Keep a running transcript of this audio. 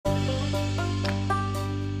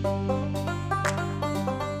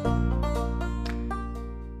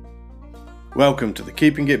Welcome to the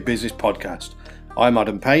Keeping It Business podcast. I'm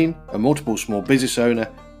Adam Payne, a multiple small business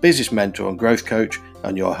owner, business mentor and growth coach,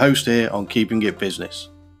 and your host here on Keeping It Business.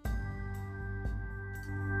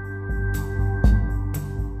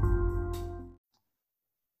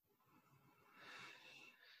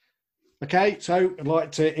 Okay, so I'd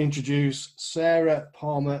like to introduce Sarah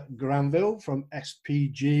Palmer Granville from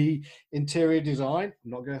SPG Interior Design.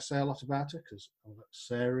 I'm not going to say a lot about her because I'll let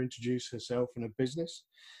Sarah introduce herself and her business.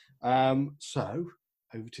 So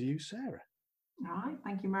over to you, Sarah. All right,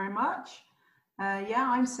 thank you very much.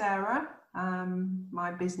 I'm Sarah.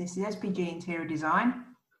 My business is SPG Interior Design.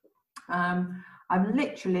 I'm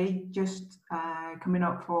literally just coming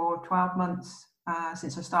up for 12 months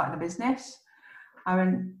since I started the business. I'm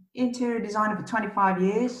an interior designer for 25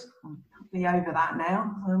 years. I'm probably over that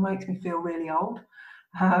now. It makes me feel really old.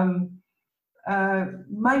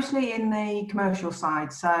 Mostly in the commercial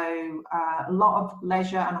side, so a lot of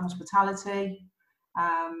leisure and hospitality.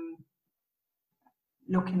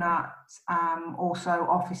 Looking at also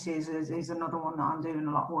offices is another one that I'm doing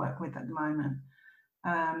a lot of work with at the moment.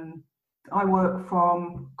 I work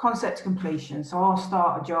from concept to completion, so I'll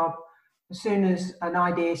start a job as soon as an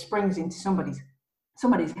idea springs into somebody's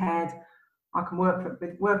head. I can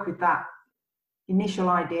work with that initial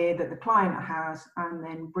idea that the client has and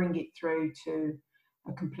then bring it through to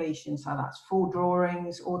a completion. So that's full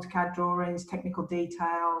drawings, AutoCAD drawings, technical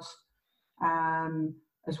details,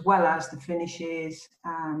 as well as the finishes,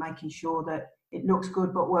 making sure that it looks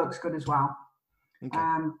good but works good as well.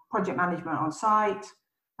 Okay. Project management on site,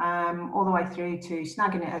 all the way through to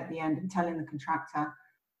snagging it at the end and telling the contractor,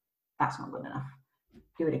 that's not good enough,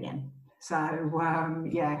 do it again. So,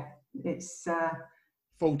 it's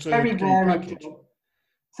full turnkey package.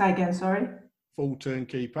 Say again, sorry? Full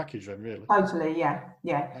turnkey package then, really? Totally, yeah.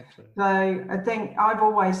 Excellent. So I think I've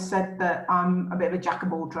always said that I'm a bit of a jack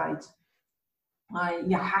of all trades.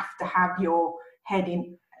 You have to have your head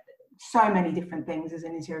in so many different things as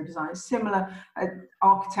an interior designer. Similar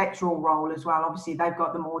architectural role as well. Obviously, they've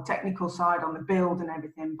got the more technical side on the build and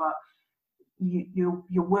everything, but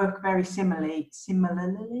you work very similarly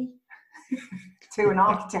to an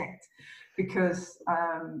architect because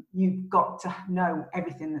you've got to know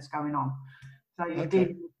everything that's going on. So you deal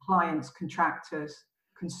with clients, contractors,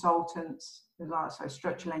 consultants, so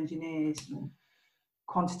structural engineers and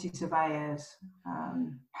quantity surveyors,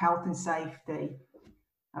 health and safety.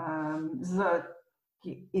 So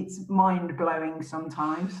it's mind-blowing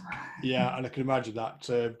sometimes. Yeah, and I can imagine that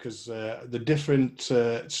because the different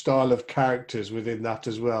style of characters within that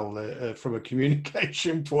as well, from a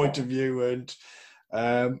communication point of view, and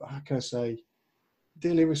how can I say,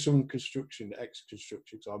 dealing with some construction,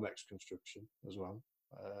 ex-construction, because I'm ex-construction as well,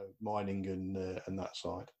 mining and that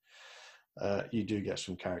side. You do get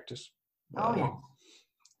some characters. Oh yeah.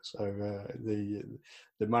 So the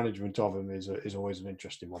management of them is always an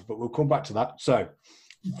interesting one, but we'll come back to that. So,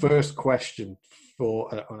 first question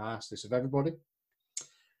and I ask this of everybody: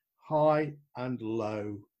 high and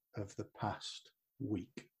low of the past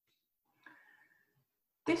week.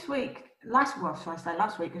 This week, last week was at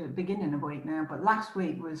the beginning of the week now, but last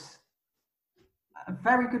week was a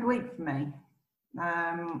very good week for me.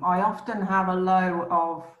 I often have a low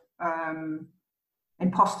of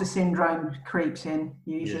imposter syndrome creeps in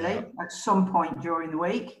usually at some point during the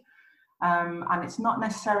week. And it's not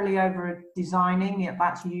necessarily over designing,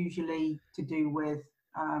 that's usually to do with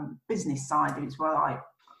business side as well. Like,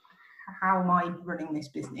 how am I running this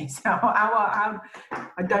business? how I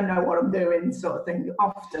don't know what I'm doing, sort of thing.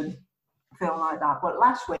 Often feel like that. But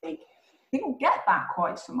last week, didn't get that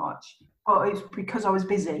quite so much. But it's because I was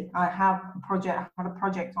busy. I had a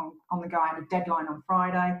project on the go. I had a deadline on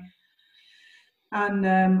Friday. And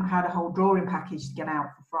I had a whole drawing package to get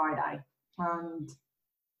out for Friday. And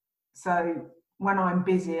so when I'm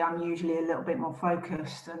busy, I'm usually a little bit more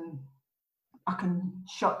focused and I can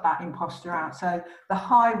shut that imposter out. So the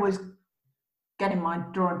high was getting my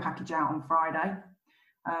drawing package out on Friday,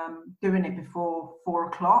 doing it before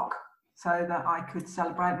 4:00 so that I could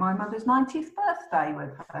celebrate my mother's 90th birthday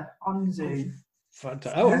with her on Zoom.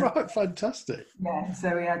 Fantastic. Yeah,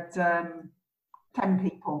 so we had 10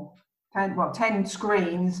 people. 10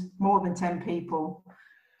 screens, more than 10 people,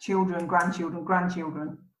 children,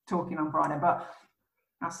 grandchildren talking on Friday, but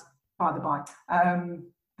that's by the by.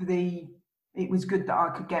 It was good that I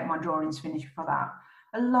could get my drawings finished for that.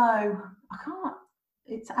 Although I can't,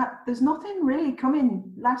 there's nothing really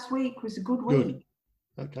coming. Last week was a good week.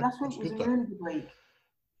 Good. Okay. Last week was a really good week.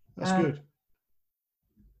 That's good.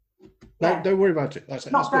 No, don't worry about it. That's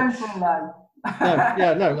going for a low.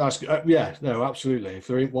 No, absolutely. If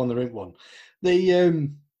there ain't one, there ain't one.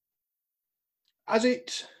 Has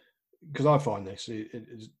it because I find this,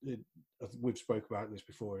 we've spoke about this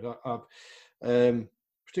before.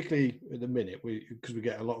 Particularly at the minute, because we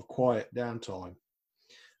get a lot of quiet downtime,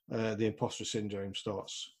 the imposter syndrome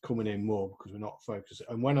starts coming in more because we're not focused.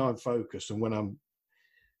 And when I'm focused and when I'm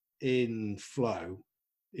in flow,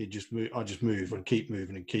 I just move and keep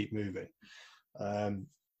moving and keep moving, and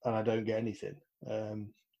I don't get anything.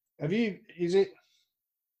 Have you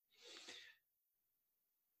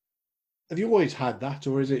always had that,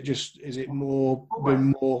 or is it more Always.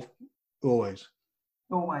 been more always?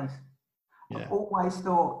 Always. Yeah. I've always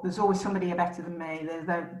thought there's always somebody better than me.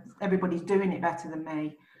 Everybody's doing it better than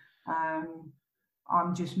me.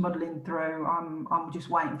 I'm just muddling through. I'm just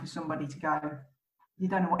waiting for somebody to go. You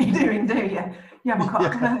don't know what you're doing, do you? You haven't got a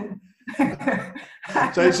clue.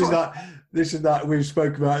 So this is that we've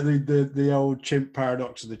spoke about the old chimp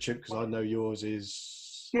paradox of the chimp, because I know yours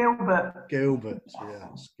is Gilbert. Yeah,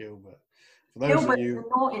 it's Gilbert. For those Gilbert's of you, a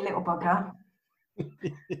naughty little bugger.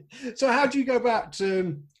 So how do you go about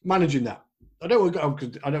managing that? I don't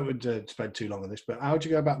want to spend too long on this, but how do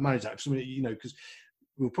you go about managing that? Because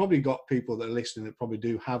we've probably got people that are listening that probably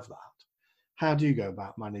do have that. How do you go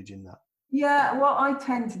about managing that? Yeah, what I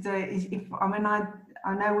tend to do is,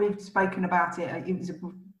 I know we've spoken about it. It was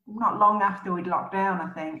not long after we'd locked down, I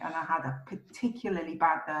think, and I had a particularly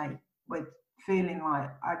bad day with feeling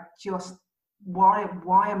like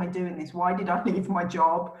why am I doing this? Why did I leave my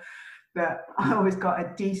job that I always got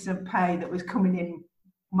a decent pay that was coming in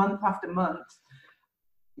month after month,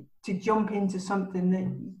 to jump into something that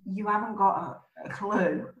you haven't got a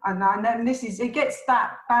clue? And I know it gets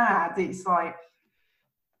that bad. It's like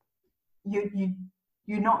you're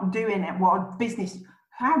not doing it. What business?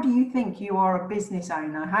 How do you think you are a business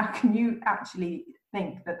owner? How can you actually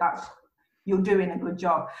think that you're doing a good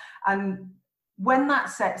job? And when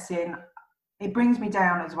that sets in, it brings me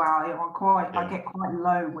down as well. I get quite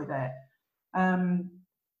low with it. And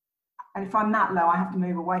if I'm that low, I have to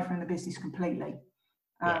move away from the business completely.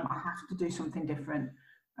 I have to do something different.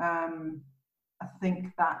 I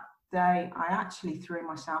think that day I actually threw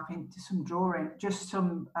myself into some drawing,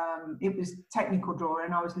 it was technical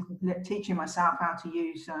drawing. I was teaching myself how to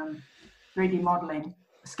use 3D modeling,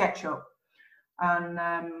 SketchUp. And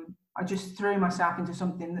I just threw myself into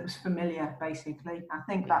something that was familiar, basically. I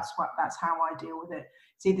think that's how I deal with it.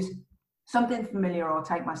 It's either something familiar or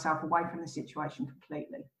take myself away from the situation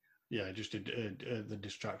completely. Yeah, just the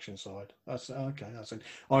distraction side. That's okay.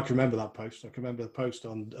 I can remember that post. I can remember the post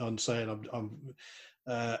on saying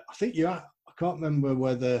I think I can't remember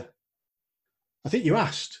whether. I think you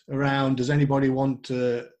asked around, does anybody want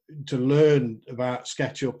to learn about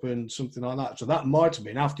SketchUp and something like that? So that might have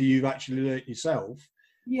been after you've actually learnt yourself.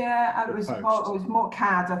 Yeah, it was more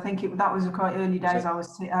CAD. I think that was quite early days. I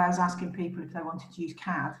was asking people if they wanted to use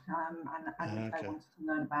CAD and if they wanted to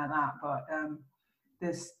learn about that. But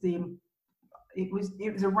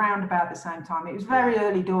it was around about the same time. It was very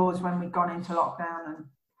early doors when we'd gone into lockdown, and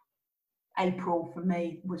April for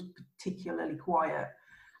me was particularly quiet,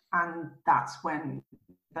 and that's when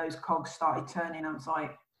those cogs started turning. I was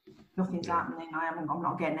like, nothing's happening. I'm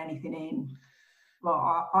not getting anything in.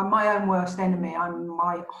 But I'm my own worst enemy. I'm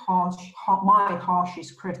my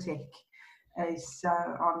harshest critic. I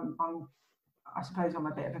suppose I'm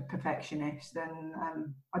a bit of a perfectionist, and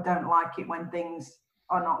I don't like it when things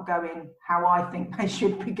are not going how I think they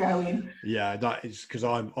should be going. Yeah, that is because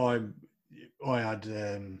I had,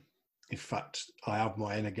 in fact, I have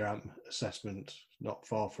my Enneagram assessment not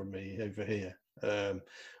far from me over here,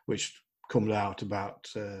 which comes out about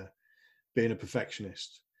being a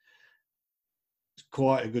perfectionist. It's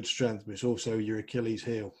quite a good strength, but it's also your Achilles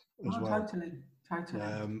heel as well.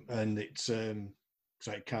 Totally. And it's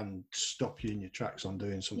so it can stop you in your tracks on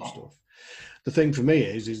doing some stuff. The thing for me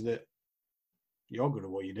is that you're good at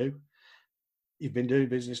what you do. You've been doing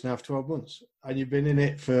business now for 12 months, and you've been in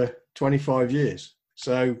it for 25 years.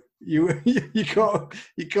 So you can't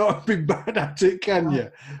be bad at it, can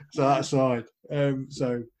you? So that aside,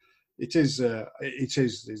 so it is.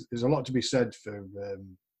 There's a lot to be said for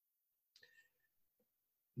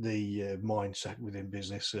the mindset within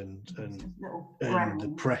business and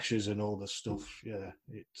the pressures and all the stuff. Yeah,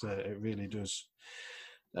 it really does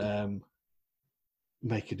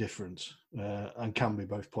make a difference, and can be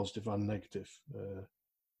both positive and negative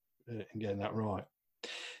in getting that right.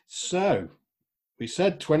 So we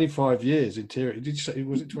said 25 years interior. Did you say,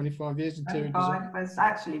 was it 25 years interior design? It's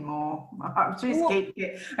actually more. I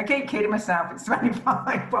keep kidding myself. It's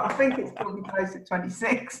 25, but I think it's probably close to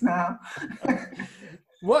 26 now.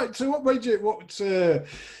 What? So what made you? What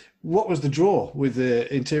was the draw with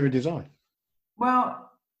the interior design?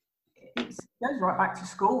 Well, it goes right back to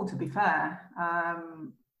school. To be fair,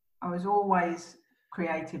 I was always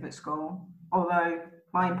creative at school, although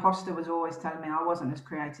my imposter was always telling me I wasn't as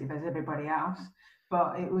creative as everybody else.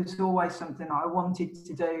 But it was always something I wanted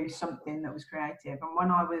to do, something that was creative. And when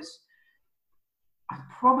I was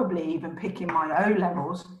probably even picking my O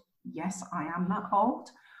levels, yes, I am that old.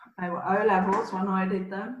 They were O levels when I did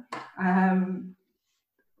them.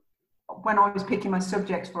 When I was picking my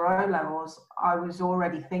subjects for O levels, I was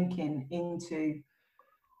already thinking into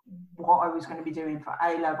what I was going to be doing for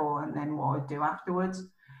A level and then what I'd do afterwards.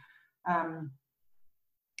 And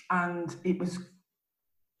it was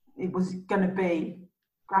going to be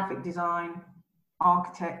graphic design,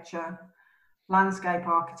 architecture, landscape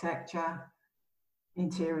architecture,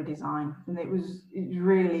 interior design, and it was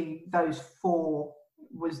really those four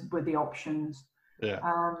were the options. Yeah.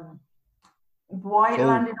 Why it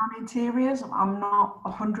landed on interiors, I'm not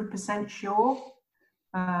 100% sure.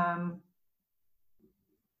 I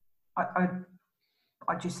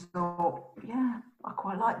just thought, yeah, I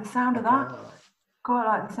quite like the sound of that. Quite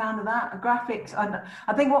like the sound of that. Graphics, and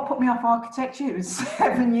I think what put me off architecture was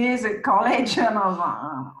 7 years at college, and I was like, oh,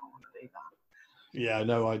 I don't want to do that. Yeah,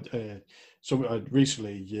 no, I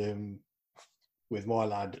recently with my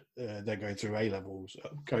lad, they're going through A levels,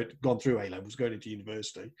 gone through A levels, going into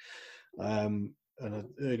university, and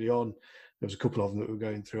early on there was a couple of them that were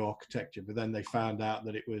going through architecture, but then they found out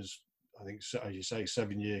that it was, I think, as you say,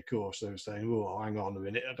 7-year course. They were saying, oh, hang on a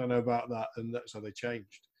minute, I don't know about that, and that's how they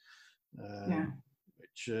changed. Yeah.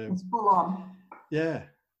 Which it's full on. Yeah.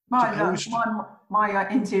 My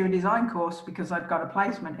interior design course, because I'd got a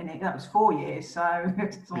placement in it, that was 4 years. So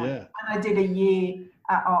and I did a year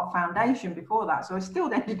at Art Foundation before that, so I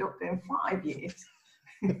still ended up doing 5 years.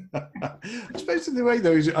 I suppose in the way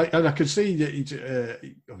though, and I could see that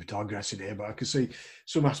I'm digressing here, but I could see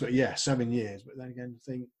some aspect. 7 years, but then again,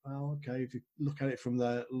 think, well, okay, if you look at it from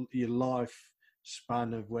your life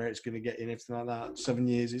span of where it's going to get in, everything like that, 7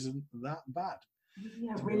 years isn't that bad. You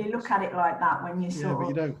don't really look at it like that when you're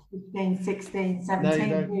sort of 15, 16, 17.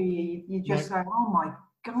 No, you just go, oh my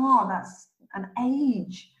God, that's an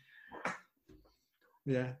age.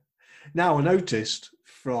 Yeah. Now, I noticed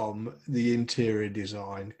from the interior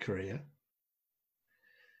design career,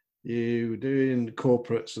 you were doing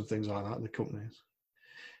corporates and things like that, the companies.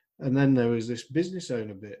 And then there was this business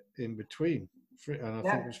owner bit in between, and I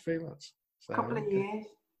think it was freelance. So, a couple of years.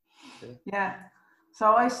 Yeah.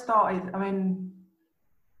 So I started,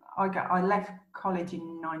 I left college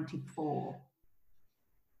in '94,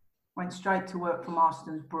 went straight to work for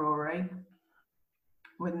Marston's Brewery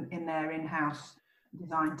in their in-house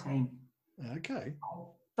design team. Okay. I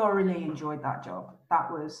thoroughly enjoyed that job.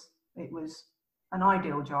 It was an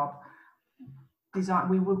ideal job. Design.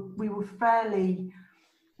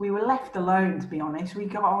 We were left alone, to be honest. We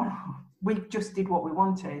got on. We just did what we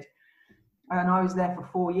wanted, and I was there for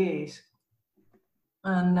 4 years.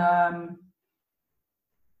 And I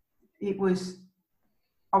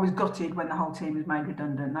was gutted when the whole team was made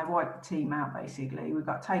redundant. They wiped the team out, basically. We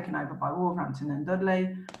got taken over by Wolverhampton and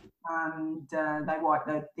Dudley, and they wiped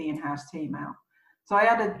the in-house team out. So I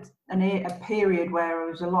had a period where there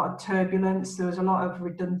was a lot of turbulence. There was a lot of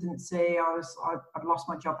redundancy. I'd lost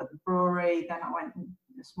my job at the brewery. Then I went in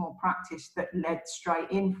a small practice that led straight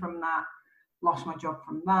in from that. Lost my job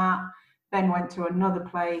from that. Then went to another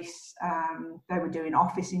place. They were doing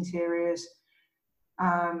office interiors.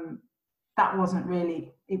 It wasn't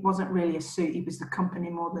really a suit. It was the company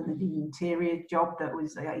more than the interior job that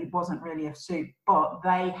was. It wasn't really a suit, but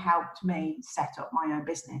they helped me set up my own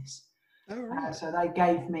business. Oh, right. So they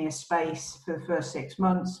gave me a space for the first 6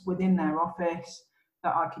 months within their office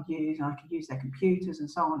that I could use, and I could use their computers and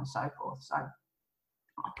so on and so forth. So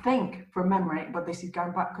I think, from memory, but this is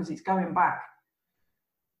going back because it's going back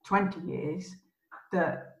 20 years,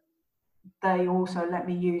 that they also let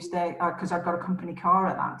me use their, because I've got a company car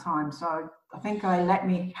at that time. So I think they let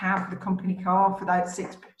me have the company car for that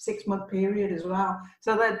six month period as well.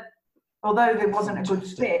 So that although there wasn't a good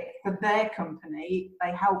fit for their company,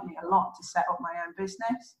 they helped me a lot to set up my own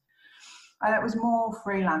business. And it was more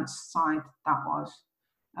freelance side, that was.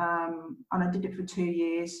 And I did it for 2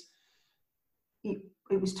 years. It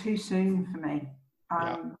was too soon for me.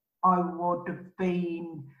 I would have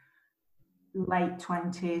been late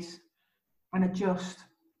 20s, and it just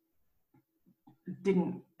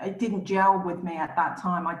didn't gel with me at that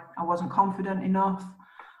time. I wasn't confident enough.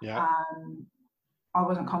 I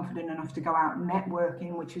wasn't confident enough to go out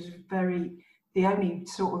networking, which was the only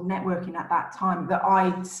sort of networking at that time that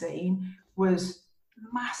I'd seen was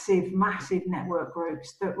massive network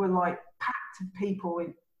groups that were like packed of people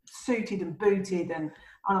with suited and booted, and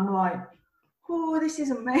I'm like, oh, this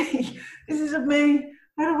isn't me. This isn't me.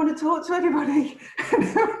 I don't want to talk to anybody.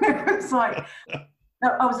 It was like,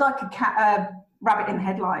 I was like a cat, rabbit in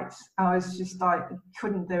headlights. I was just like,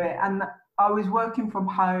 couldn't do it. And I was working from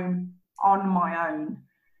home on my own.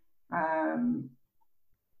 And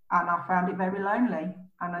I found it very lonely.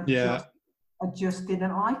 And I just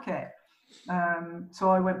didn't like it. So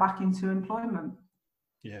I went back into employment.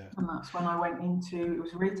 Yeah. And that's when I went into, it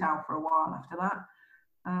was retail for a while after that.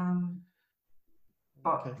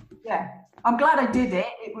 But yeah, I'm glad I did it.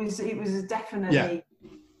 It was definitely,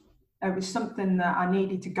 it was something that I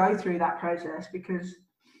needed to go through that process because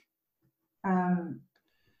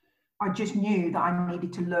I just knew that I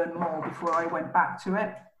needed to learn more before I went back to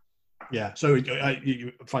it. Yeah, so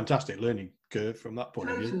fantastic learning curve from that point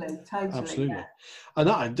of view. Totally, absolutely. Yeah.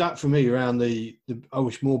 And that for me around the I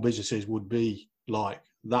wish more businesses would be like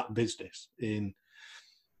that business. In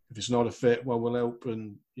if it's not a fit, well, we'll help,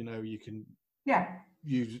 and you can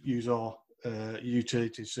use our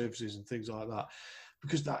utility services and things like that,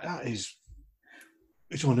 because that is.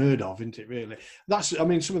 It's unheard of, isn't it? Really,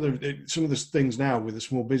 some of the things now with the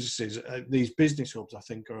small businesses, these business hubs, I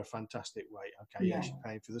think, are a fantastic way. Okay, yes, you're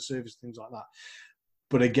paying for the service, things like that,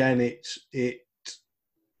 but again, it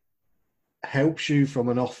helps you from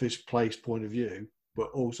an office place point of view.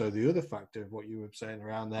 But also the other factor of what you were saying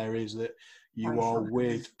around there is that you are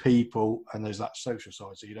with people, and there's that social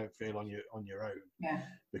side, so you don't feel on your own. Yeah.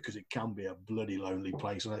 Because it can be a bloody lonely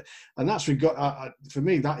place, and that's for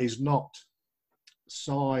me. That is not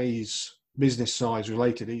business size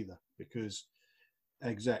related either, because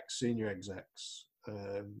senior execs,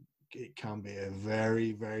 it can be a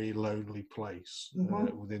very, very lonely place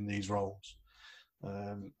within these roles,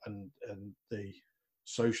 and the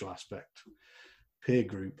social aspect, peer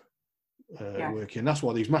group working. That's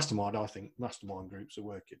why these mastermind groups are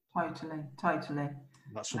working. Totally.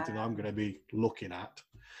 That's something I'm going to be looking at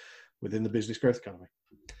within the Business Growth Academy.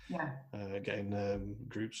 Getting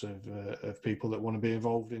groups of people that want to be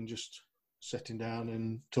involved in just sitting down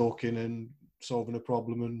and talking and solving a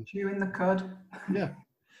problem and chewing the cud. Yeah,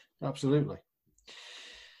 absolutely.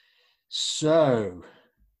 So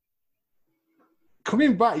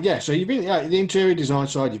coming back, so you've been the interior design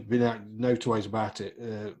side. You've been out, no two ways about it.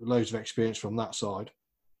 Loads of experience from that side.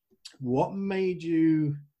 What made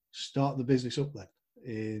you start the business up then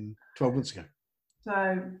in 12 months ago?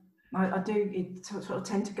 So I do sort of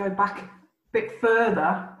tend to go back a bit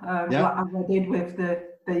further, like I did with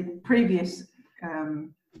the previous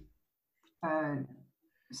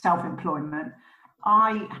self-employment.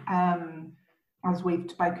 As we've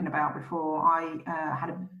spoken about before,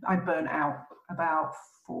 I burnt out about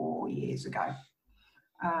 4 years ago.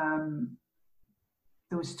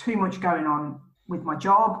 There was too much going on with my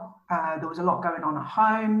job. There was a lot going on at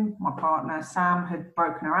home. My partner, Sam, had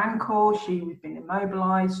broken her ankle. She'd been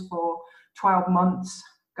immobilized for 12 months,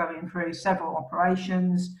 going through several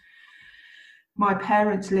operations. My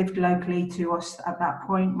parents lived locally to us at that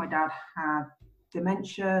point. My dad had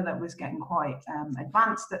dementia that was getting quite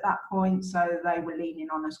advanced at that point, so they were leaning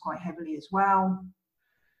on us quite heavily as well.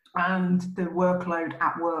 And the workload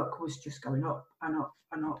at work was just going up and up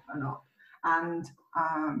and up and up. And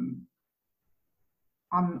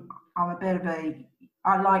I'm a bit of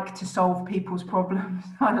I like to solve people's problems.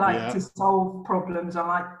 I like to solve problems.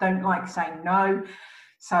 Don't like saying no.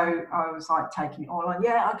 So I was like taking it all on.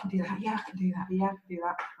 Yeah, I can do that. Yeah, I can do that. Yeah, I can do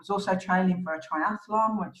that. I was also training for a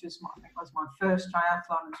triathlon, which was my first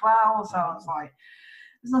triathlon as well. So I was like,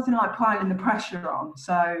 there's nothing like piling the pressure on.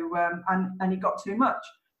 So, and it got too much.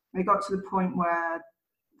 It got to the point where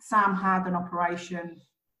Sam had an operation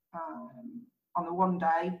on the one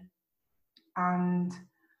day, and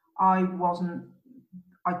I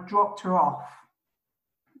dropped her off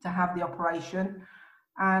to have the operation,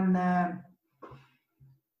 and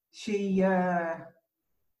she had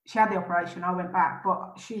the operation. I went back,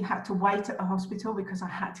 but she had to wait at the hospital because I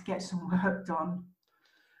had to get some work done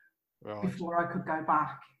before I could go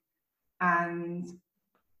back. And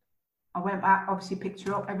I went back, obviously picked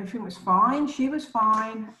her up. Everything was fine. She was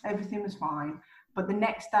fine. Everything was fine. But the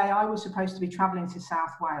next day I was supposed to be traveling to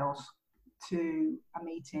South Wales to a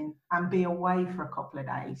meeting and be away for a couple of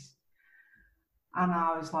days. And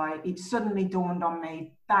I was like, it suddenly dawned on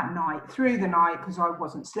me that night, through the night, because I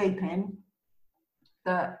wasn't sleeping,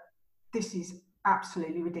 that this is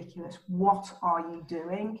absolutely ridiculous. What are you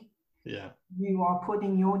doing? Yeah. You are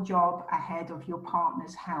putting your job ahead of your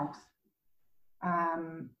partner's health.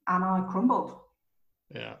 And I crumbled.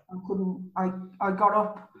 Yeah. I got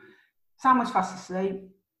up. Sam was fast asleep.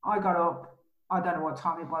 I got up. I don't know what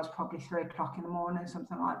time it was, probably 3 o'clock in the morning,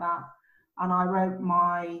 something like that. And I wrote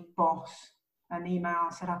my boss an email. I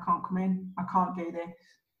said, I can't come in. I can't do this.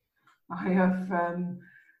 I have,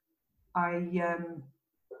 I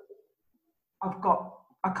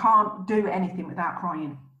can't do anything without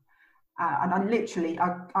crying. And I literally,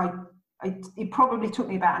 it probably took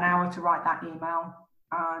me about an hour to write that email.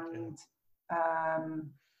 And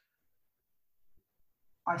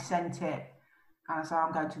I sent it and I said,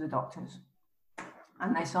 I'm going to the doctors.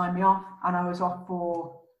 And they signed me off, and I was off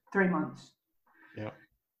for 3 months. Yeah.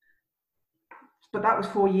 But that was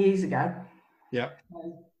 4 years ago. Yeah.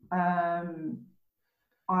 I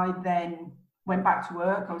then went back to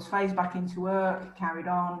work. I was phased back into work, carried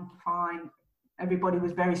on, fine. Everybody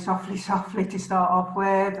was very softly to start off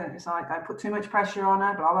with. And it's like, don't put too much pressure on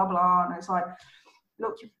her, blah, blah, blah. And it's like,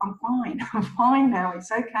 look, I'm fine. I'm fine now.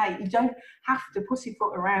 It's okay. You don't have to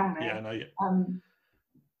pussyfoot around me. Yeah, I know you.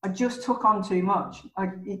 I just took on too much.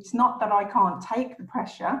 It's not that I can't take the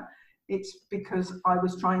pressure. It's because I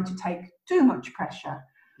was trying to take too much pressure.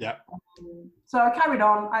 Yeah. So I carried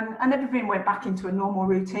on, and everything went back into a normal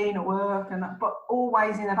routine at work. But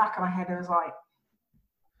always in the back of my head, I was like,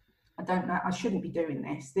 I don't know. I shouldn't be doing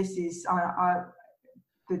this. This is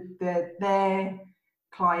their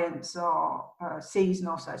clients are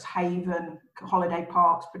seasonal, so it's Haven holiday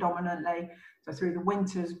parks predominantly. So through the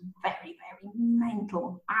winters, very, very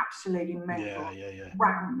mental, absolutely mental,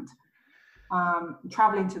 rammed.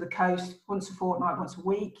 Traveling to the coast once a fortnight, once a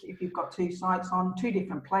week, if you've got 2 sites on 2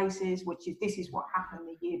 different places, this is what happened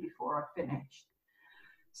the year before I finished.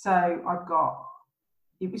 So I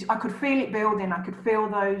could feel it building. I could feel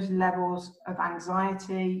those levels of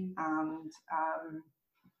anxiety and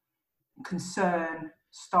concern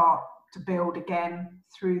start to build again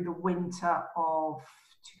through the winter of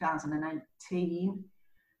 2018.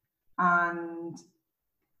 And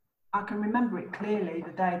I can remember it clearly,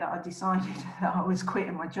 the day that I decided that I was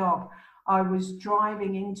quitting my job. I was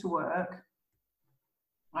driving into work.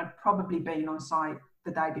 I'd probably been on site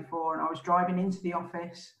the day before, and I was driving into the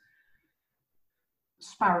office.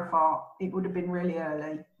 Sparrow fart, it would have been really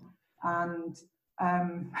early. And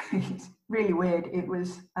it's really weird. It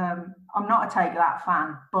was, I'm not a Take That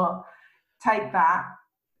fan, but Take That,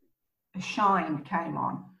 Shine came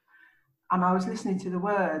on. And I was listening to the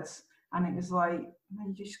words, and it was like,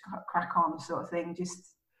 you just crack on, sort of thing.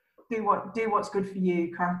 Just do what's good for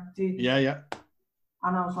you. Yeah.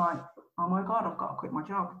 And I was like, oh my God, I've got to quit my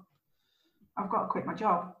job.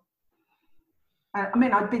 I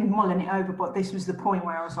mean, I'd been mulling it over, but this was the point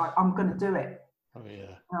where I was like, I'm going to do it. Oh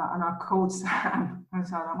yeah. And I called Sam. I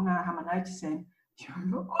was like, I'm going to have my notice in. She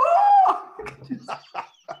was like, oh!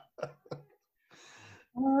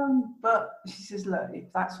 But she says, look,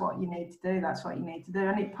 if that's what you need to do, that's what you need to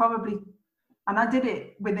do. And I did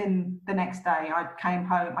it within the next day. I came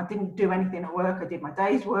home. I didn't do anything at work. I did my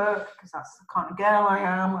day's work because that's the kind of girl I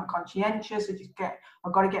am. I'm conscientious.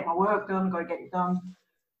 I've got to get my work done. I've got to get it done.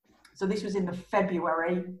 So this was in the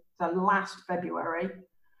last February.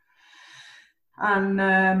 And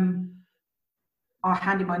I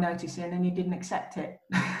handed my notice in, and he didn't accept it.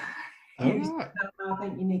 He said, I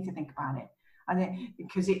think you need to think about it. And then,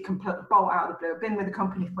 because it can bolt out of the blue. I've been with the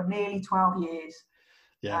company for nearly 12 years.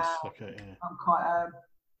 Yes, okay. Yeah.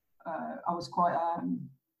 I was quite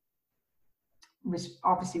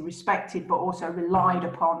obviously respected, but also relied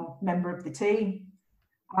upon member of the team.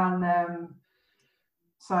 And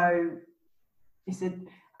so he said,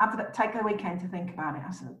 take the weekend to think about it.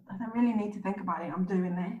 I said, I don't really need to think about it. I'm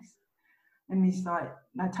doing this. And he's like,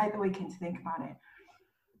 no, take the weekend to think about it.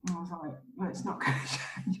 And I was like, well, it's not going to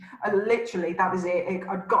change. And literally, that was it.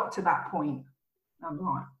 I got to that point. I'm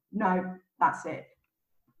like, no, that's it.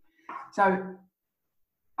 So,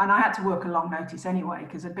 and I had to work a long notice anyway,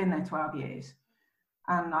 because I'd been there 12 years.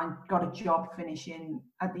 And I got a job finishing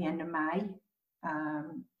at the end of May.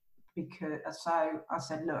 So I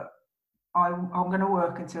said, look, I'm going to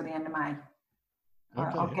work until the end of May.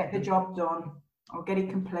 Okay. I'll get the job done. I'll get it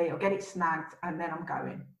complete. I'll get it snagged, and then I'm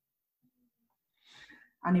going.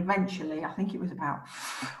 And eventually, I think it was about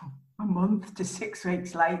a month to 6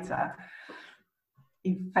 weeks later,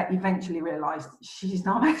 eventually realised she's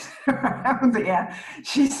not messing around here.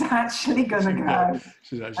 She's actually going to go.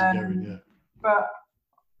 She's actually going, yeah. But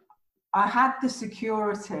I had the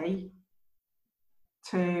security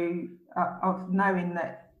of knowing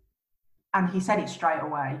that, and he said it straight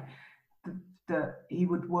away, that he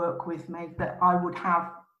would work with me, that I would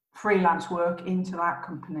have freelance work into that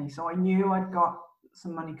company. So I knew I'd got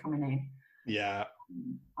some money coming in. Yeah.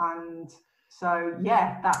 And so,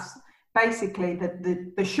 yeah, that's basically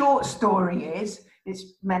the short story is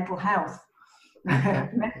it's mental health.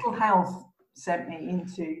 Mental health sent me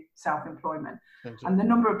into self-employment. Thanks. And the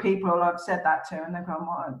number of people I've said that to, and they've gone,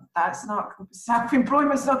 well, that's not,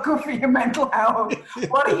 self-employment's not good for your mental health.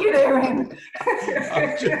 What are you doing?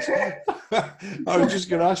 I was just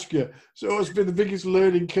going to ask you, so what's been the biggest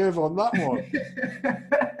learning curve on that one?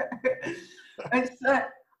 It's,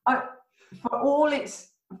 for all its,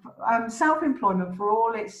 self-employment, for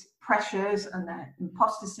all its pressures and the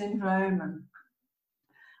imposter syndrome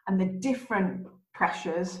and the different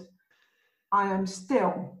pressures, I am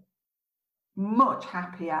still much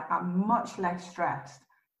happier and much less stressed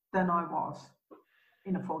than I was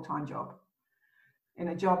in a full-time job. In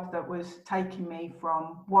a job that was taking me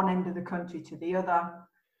from one end of the country to the other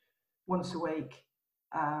once a week,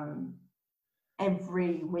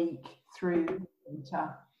 every week through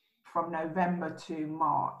winter, from November to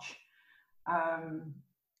March,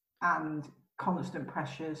 and constant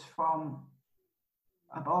pressures from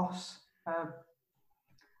a boss,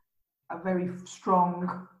 a very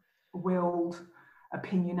strong-willed,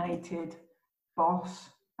 opinionated boss,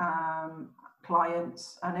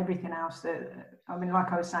 clients, and everything else that, I mean,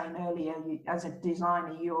 like I was saying earlier, as a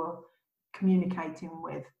designer, you're communicating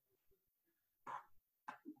with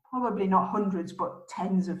probably not hundreds, but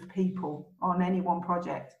tens of people on any one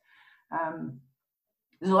project.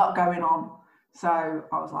 There's a lot going on. So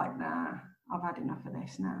I was like, nah, I've had enough of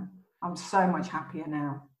this now. I'm so much happier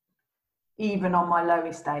now. Even on my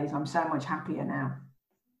lowest days, I'm so much happier now.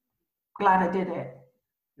 Glad I did it.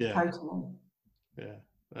 Yeah. Totally. Yeah,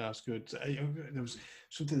 that's good. There was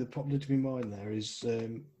something that popped into my mind there is,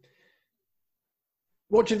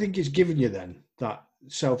 what do you think it's given you then, that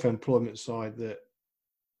self-employment side, that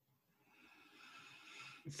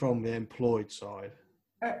from the employed side?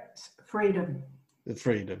 It's freedom. The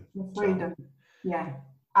freedom. The freedom, so. Yeah.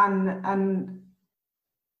 And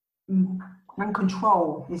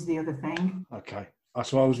control is the other thing. Okay,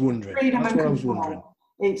 that's what I was wondering. Freedom that's and what control. I was wondering.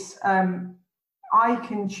 It's I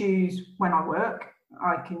can choose when I work.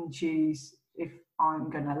 I can choose if I'm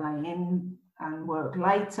going to lay in and work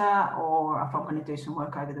later, or if I'm going to do some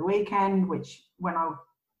work over the weekend. Which when I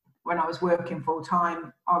was working full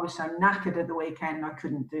time, I was so knackered at the weekend I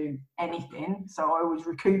couldn't do anything. So I was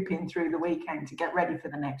recouping through the weekend to get ready for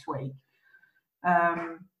the next week.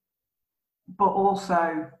 But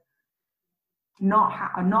also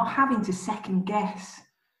not having to second guess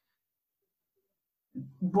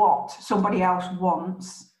what somebody else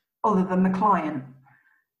wants other than the client.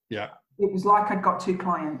 Yeah. It was like I'd got two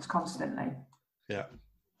clients constantly. Yeah.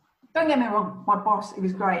 Don't get me wrong, my boss, he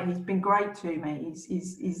was great. He's been great to me.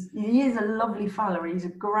 He is a lovely fella. He's a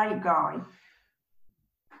great guy.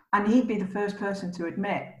 And he'd be the first person to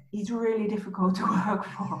admit he's really difficult to work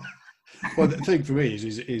for. Well, the thing for me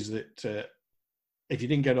is that if you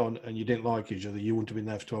didn't get on and you didn't like each other, you wouldn't have been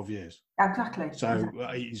there for 12 years. Exactly. So,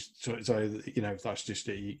 so you know, that's just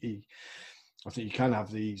it. I think you can have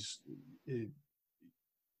these.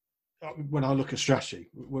 When I look at strategy,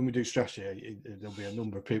 when we do strategy, there'll be a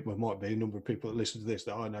number of people. There might be a number of people that listen to this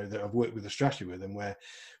that I know that I've worked with a strategy with, and where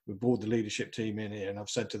we've brought the leadership team in here, and I've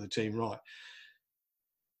said to the team, right,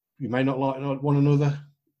 you may not like one another,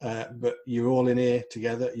 but you're all in here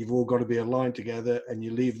together. You've all got to be aligned together, and you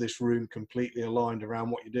leave this room completely aligned around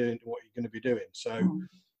what you're doing and what you're going to be doing. So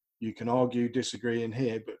you can argue, disagree in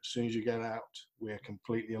here, but as soon as you get out, we're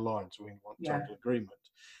completely aligned. So we want total agreement.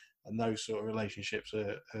 And those sort of relationships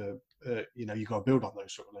are you know, you've got to build on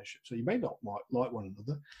those sort of relationships. So you may not like one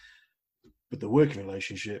another, but the working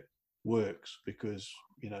relationship works because,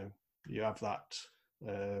 you know, you have that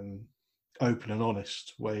open and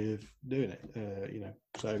honest way of doing it. You know,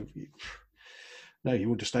 so no, you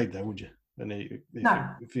wouldn't have stayed there, would you? And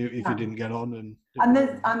if you didn't get on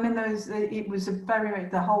it was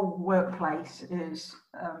the whole workplace is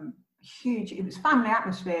huge. It was family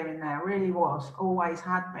atmosphere in there, really was, always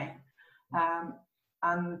had been.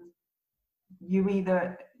 And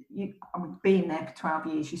being there for 12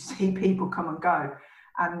 years, you see people come and go,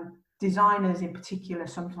 and designers in particular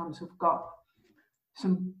sometimes have got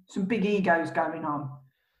some big egos going on,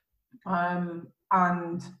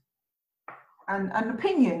 and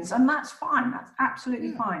opinions, and that's fine. That's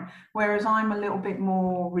absolutely fine. Whereas I'm a little bit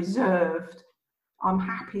more reserved. I'm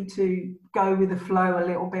happy to go with the flow a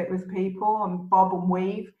little bit with people and bob and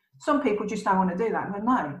weave. Some people just don't want to do that. And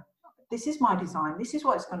no, this is my design. This is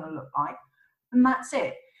what it's going to look like. And that's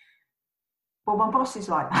it. Well, my boss is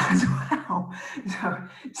like that as well.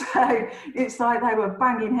 So it's like they were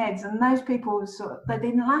banging heads, and those people they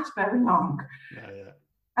didn't last very long. Yeah.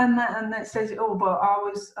 And that says it all. But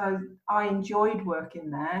I enjoyed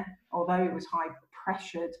working there, although it was high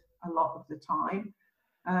pressured a lot of the time.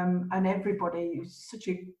 And everybody was such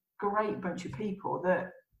a great bunch of people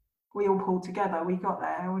that we all pulled together. We got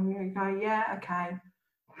there and you go, yeah, okay.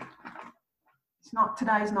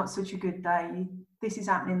 Today's not such a good day. This is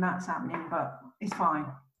happening, that's happening, but it's fine.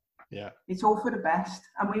 Yeah. It's all for the best.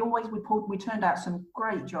 And we turned out some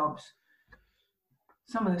great jobs.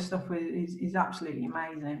 Some of the stuff is absolutely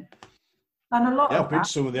amazing. And a lot I've of been that,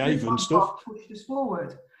 to some of the Haven stuff. Pushed us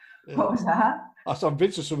forward. Yeah. What was that? I've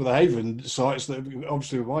been to some of the Haven sites that,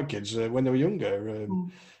 obviously, with my kids when they were younger.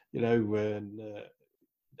 You know, when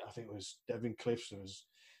I think it was Devon Cliffs, there was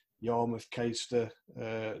Yarmouth, Caister,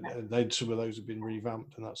 and then some of those have been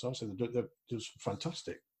revamped and that sort of thing. They're just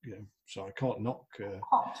fantastic. You know, so I can't knock.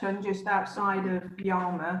 Hopton, just outside of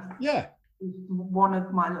Yarmouth. Yeah. One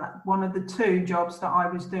of the two jobs that I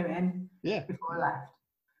was doing. Yeah. Before I left.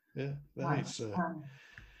 Yeah,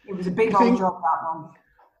 it was a big old job, that one.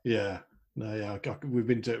 Yeah, no, yeah. We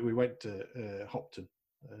went to Hopton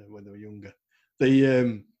when they were younger.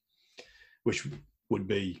 Which would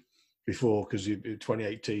be before, because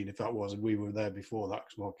 2018, if that was, and we were there before that,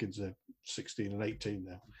 because my kids are 16 and 18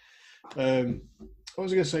 now. What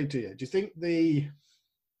was I going to say to you? Do you think the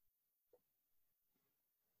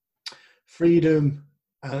freedom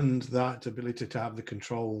and that ability to have the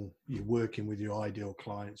control, you're working with your ideal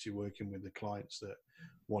clients, you're working with the clients that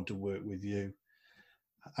want to work with you,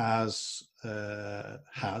 has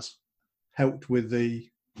helped with the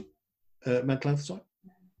mental health side?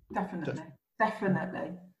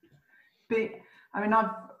 Definitely. But I mean,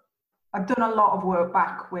 I've done a lot of work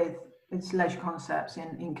back with Leisure Concepts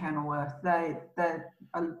in Kenilworth. They're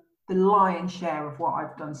the lion's share of what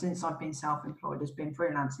I've done since I've been self-employed has been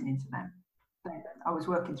freelancing into them. I was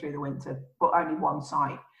working through the winter, but only one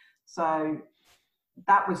site. So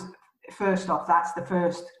that was, first off, that's the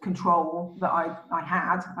first control that I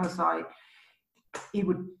had. I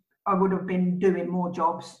would have been doing more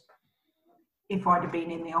jobs if I'd have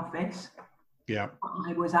been in the office. Yeah.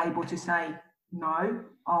 I was able to say, no,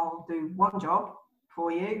 I'll do one job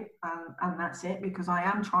for you and that's it, because I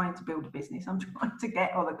am trying to build a business. I'm trying to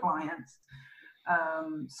get other clients.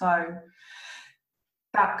 So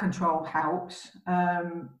that control helps.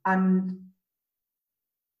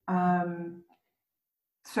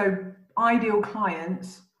 So ideal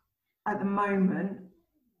clients at the moment,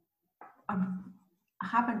 I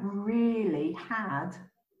haven't really had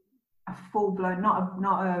a full-blown,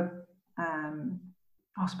 not a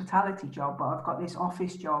hospitality job, but I've got this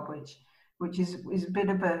office job, which is a bit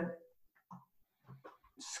of a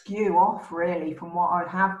skew off really from what I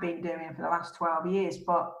have been doing for the last 12 years,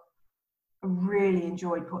 but I really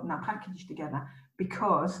enjoyed putting that package together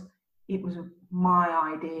because it was my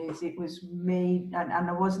ideas, it was me, and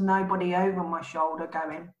there was nobody over my shoulder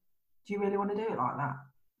going, do you really want to do it like that?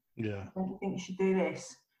 Yeah. Don't you think you should do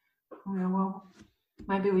this? Well,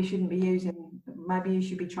 maybe we shouldn't be maybe you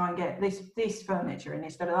should be trying to get this furniture in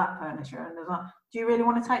instead of that furniture. And there's like, do you really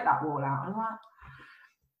want to take that wall out? And I'm like,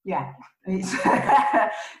 yeah,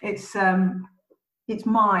 it's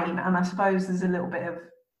mine. And I suppose there's a little bit of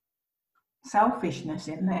selfishness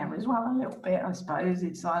in there as well, a little bit, I suppose.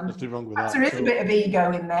 It's nothing wrong with that. There is a bit of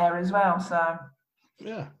ego in there as well. So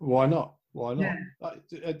yeah, why not? Yeah.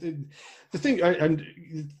 The thing, and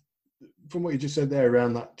from what you just said there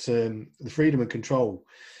around that, the freedom and control,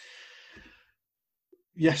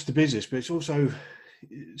 yes, the business, but it's also,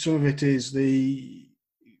 some of it is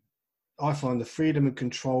I find the freedom and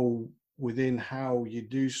control within how you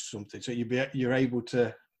do something. So you're able to,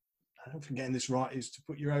 I don't know if I'm getting this right, is to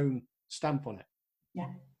put your own stamp on it.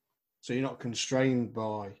 Yeah. So you're not constrained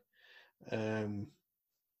by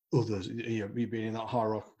others, you being in that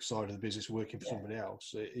hierarchical side of the business, working for somebody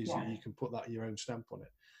else. You can put your own stamp on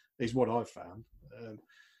it. Is what I've found.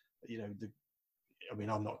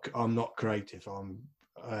 I'm not creative.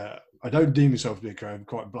 I don't deem myself to be a creative. I'm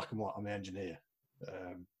quite black and white. I'm an engineer,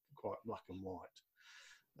 quite black and white.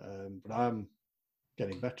 But I'm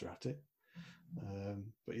getting better at it.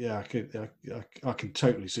 But yeah, I can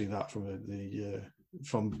totally see that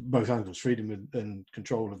from both angles: freedom and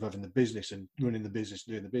control of having the business and running the business,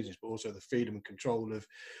 doing the business, but also the freedom and control of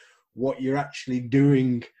what you're actually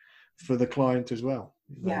doing for the client as well.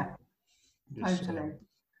 Yeah, totally.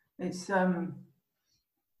 It's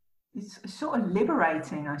sort of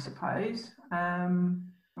liberating, I suppose.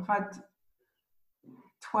 I've had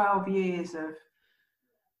 12 years of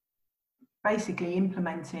basically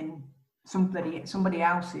implementing somebody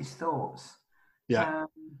else's thoughts. Yeah.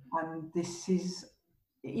 And this is,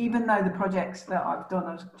 even though the projects that I've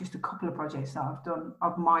done, just a couple of projects that I've done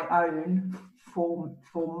of my own for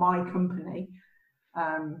my company,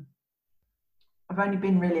 I've only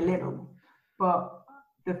been really little, but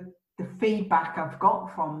the feedback I've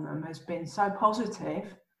got from them has been so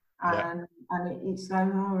positive, and and it's like,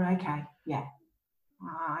 oh, okay, yeah,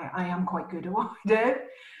 I am quite good at what I do.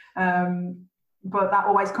 But that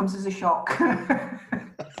always comes as a shock.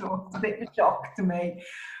 So it's a bit of a shock to me.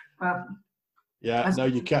 But yeah, no,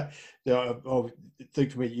 you can't.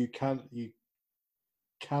 Think for me, you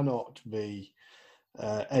cannot be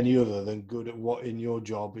any other than good at what in your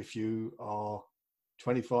job if you are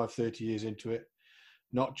 25, 30 years into it,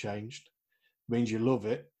 not changed, means you love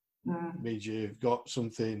it, means you've got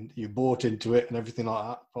something, you bought into it and everything like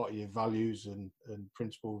that, part of your values and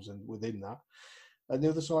principles and within that. And the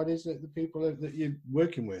other side is that the people that you're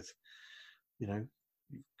working with, you know,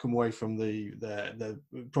 come away from the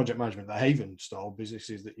project management, the Haven style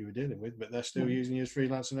businesses that you were dealing with, but they're still using you as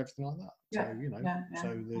freelance and everything like that. Yeah, so, you know,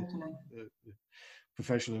 the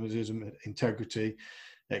professionalism, integrity,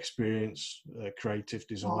 experience, creative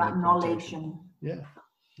design, all that knowledge and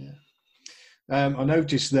I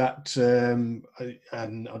noticed that, and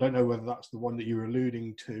I don't know whether that's the one that you were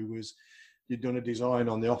alluding to, was you'd done a design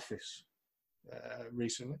on the office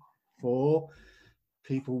recently for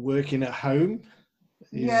people working at home.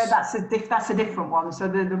 Yeah, that's a different one. So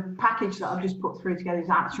the package that I've just put through together is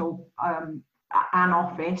actual an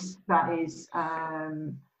office that is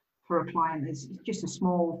for a client. It's just a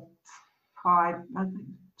small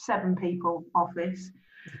 7 people office.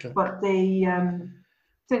 Okay. But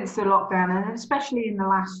since the lockdown, and especially in the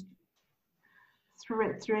last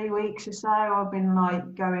 3 weeks or so, I've been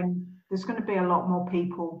like going, there's going to be a lot more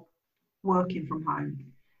people working from home.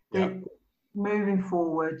 Yeah. Moving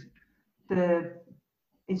forward,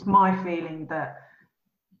 it's my feeling that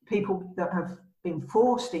people that have been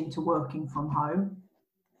forced into working from home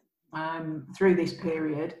through this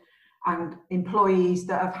period, and employees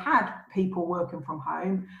that have had people working from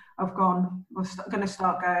home have gone, we're going to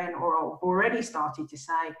start going, or have already started to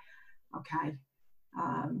say, okay,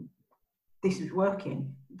 this is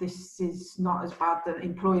working. This is not as bad. The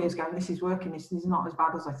employers going, this is working. This is not as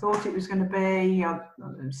bad as I thought it was going to be.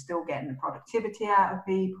 I'm still getting the productivity out of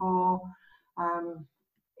people.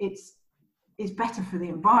 It's better for the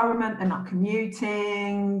environment. They're not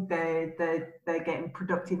commuting. They're getting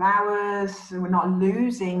productive hours. So we're not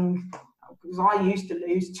losing, because I used to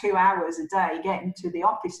lose 2 hours a day getting to the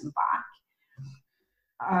office and back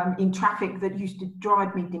in traffic that used to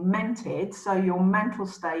drive me demented. So your mental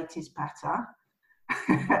state is better.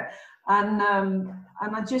 And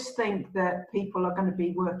I just think that people are going to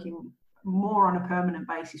be working more on a permanent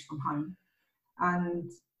basis from home.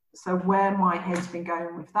 And so where my head's been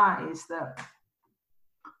going with that is that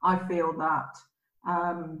I feel that,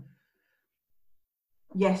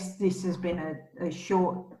 yes, this has been a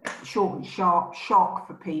short and sharp shock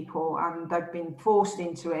for people, and they've been forced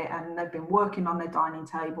into it, and they've been working on their dining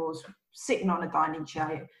tables, sitting on a dining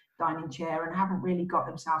chair, and haven't really got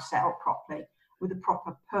themselves set up properly with a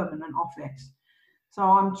proper permanent office. So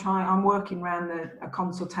I'm working around a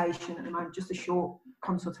consultation at the moment, just a short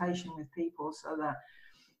consultation with people, so that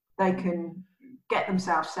they can get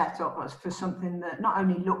themselves set up for something that not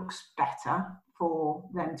only looks better for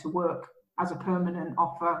them to work as a permanent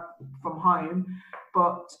offer from home,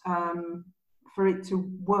 but for it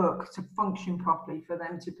to work, to function properly, for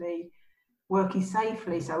them to be working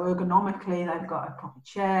safely. So ergonomically, they've got a proper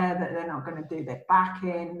chair that they're not going to do their back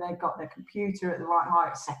in. They've got their computer at the right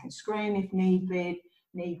height, second screen if need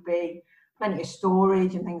be, plenty of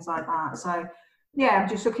storage and things like that. So yeah, I'm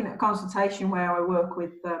just looking at a consultation where I work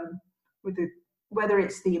with whether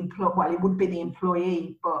it's the it would be the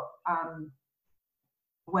employee, but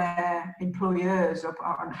where employers or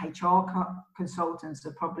HR consultants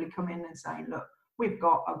are probably come in and saying, look, we've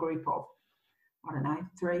got a group of, I don't know,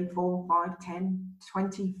 3, 4, 5, 10,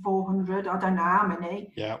 20, 400, I don't know how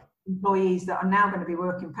many employees that are now going to be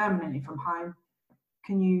working permanently from home.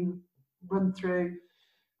 Can you run through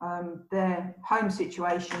their home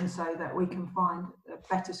situation so that we can find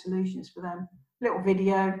better solutions for them? Little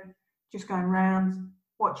video, just going around,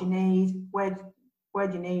 what do you need, where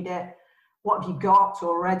do you need it, what have you got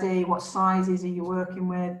already, what sizes are you working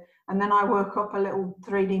with? And then I work up a little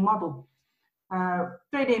 3D model.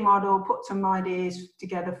 3D model, put some ideas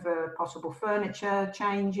together for possible furniture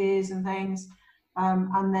changes and things,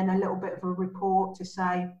 and then a little bit of a report to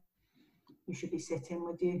say you should be sitting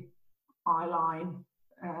with your eye line,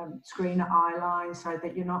 screen at eye line, so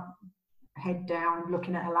that you're not head down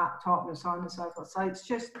looking at a laptop and so on and so forth. So it's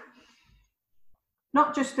just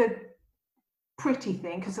not just a pretty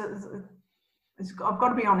thing, because I've got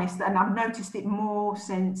to be honest, and I've noticed it more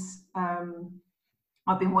since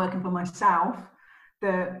I've been working for myself,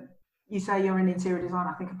 that you say you're an interior designer.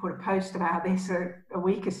 I think I put a post about this a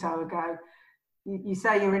week or so ago. You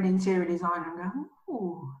say you're an interior designer and go,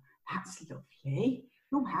 oh, that's lovely.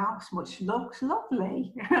 your house which looks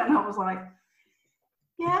lovely. And I was like,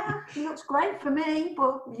 yeah, it looks great for me,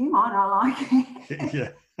 but you might not like it.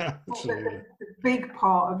 Yeah, absolutely. The big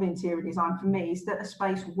part of interior design for me is that a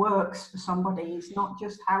space works for somebody. It's not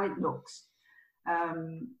just how it looks.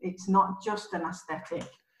 It's not just an aesthetic.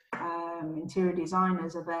 Interior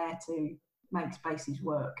designers are there to make spaces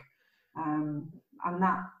work, and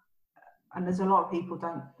there's a lot of people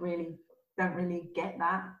don't really get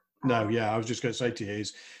that. No, yeah, I was just going to say to you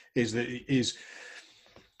is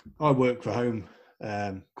I work from home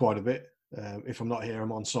quite a bit. If I'm not here,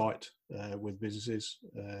 I'm on site with businesses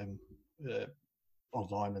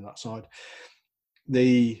online and that side.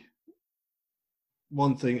 The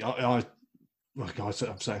one thing like I've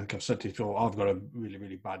said to you before, I've got a really,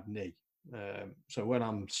 really bad knee. So when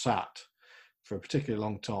I'm sat for a particularly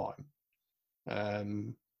long time,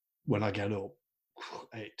 when I get up,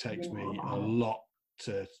 it takes me a lot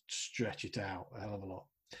to stretch it out, a hell of a lot.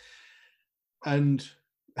 And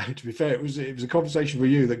to be fair, it was a conversation with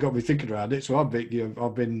you that got me thinking around it. So I've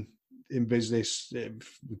been in business with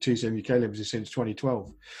TCM UK Limited since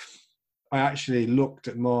 2012. I actually looked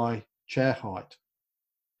at my chair height,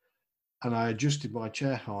 and I adjusted my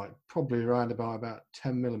chair height probably around about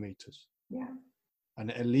 10 millimeters. Yeah.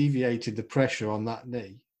 And it alleviated the pressure on that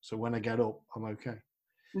knee. So when I get up, I'm okay.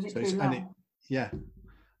 Was it too long?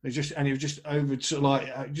 It was just over to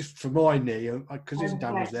like just for my knee because there's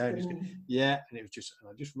damage there. And it was just,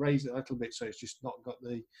 and I just raised it a little bit so it's just not got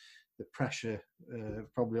the pressure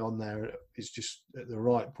probably on there. It's just at the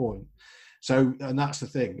right point. So, and that's the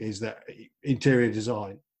thing, is that interior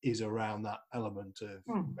design is around that element of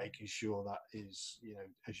making sure that is,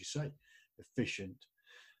 as you say, efficient,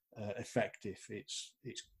 effective. It's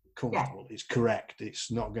comfortable. Yeah. It's correct.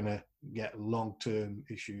 It's not going to get long-term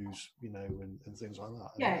issues, and things like that.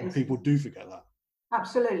 Yeah, and people do forget that.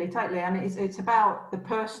 Absolutely, totally, and it's about the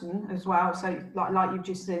person as well. So, like you've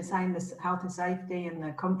just been saying, the health and safety and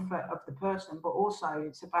the comfort of the person, but also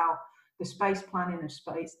it's about the space planning of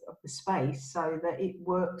the space, so that it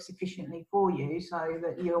works efficiently for you, so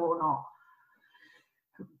that you're not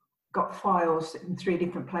got files in 3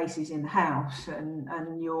 different places in the house,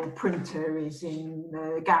 and your printer is in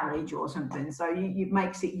the garage or something. So it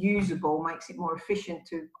makes it usable, makes it more efficient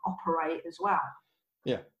to operate as well.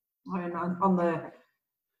 Yeah. And on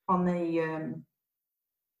the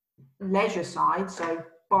leisure side, so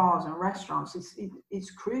bars and restaurants,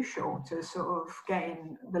 it's crucial to sort of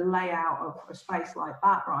getting the layout of a space like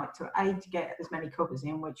that right, to get as many covers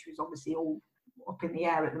in, which is obviously all up in the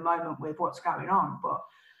air at the moment with what's going on, but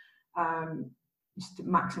just to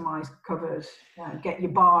maximise covers, get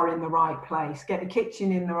your bar in the right place, get the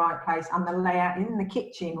kitchen in the right place, and the layout in the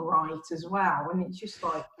kitchen right as well. And it's just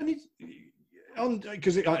like,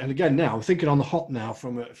 and again, now I'm thinking on the hop now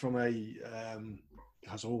from a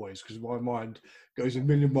as always, because my mind goes a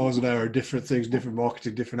million miles an hour, different things, different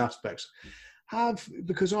marketing, different aspects.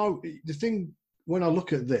 The thing when I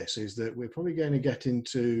look at this is that we're probably going to get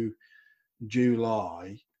into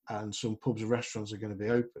July and some pubs and restaurants are going to be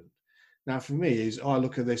open. Now, for me, I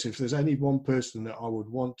look at this, if there's any one person that I would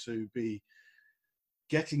want to be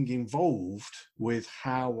getting involved with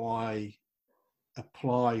how I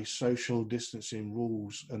apply social distancing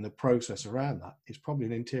rules and the process around that, it's probably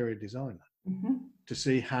an interior designer to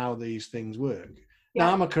see how these things work. Yeah.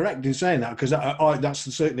 Now, am I correct in saying that? Because that's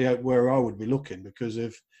certainly where I would be looking, because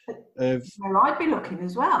of where I'd be looking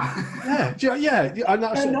as well. Yeah. And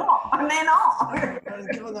they're not.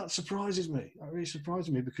 God, that surprises me. That really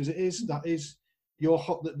surprises me, because that is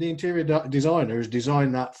the interior designer has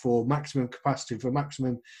designed that for maximum capacity, for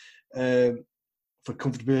maximum for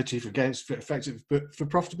comfortability, for effective, but for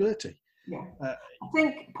profitability. Yeah, I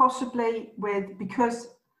think possibly because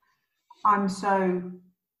I'm so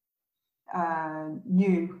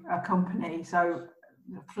new a company, so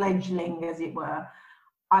fledgling as it were,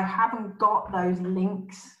 I haven't got those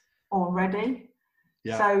links already.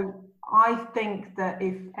 Yeah. So I think that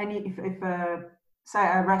if say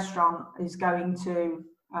a restaurant is going to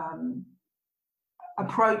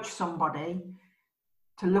approach somebody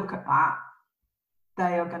to look at that,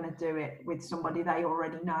 they are going to do it with somebody they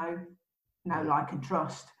already know, like, and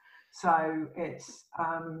trust. So it's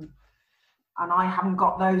and I haven't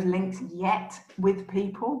got those links yet with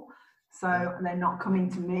people, so they're not coming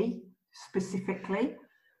to me specifically.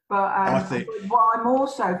 But what I'm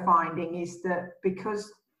also finding is that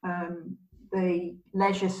because the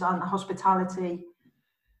leisure and the hospitality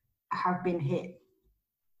have been hit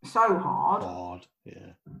so hard,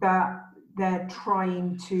 that they're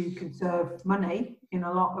trying to conserve money in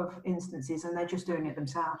a lot of instances, and they're just doing it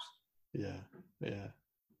themselves. Yeah.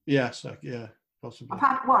 possibly. I've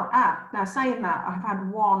had one. Now saying that, I've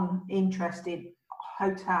had one interested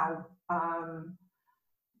hotel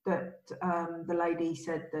that the lady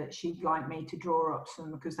said that she'd like me to draw up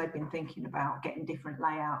some, because they've been thinking about getting different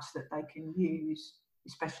layouts that they can use,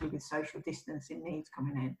 especially with social distancing needs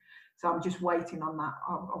coming in. So I'm just waiting on that.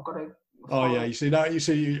 I've got to. Oh yeah, you see that?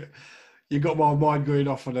 You got my mind going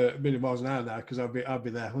off at a million miles an hour now, because I'll be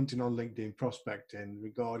there hunting on LinkedIn, prospecting,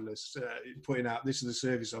 regardless, putting out this is the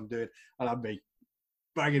service I'm doing, and I'll be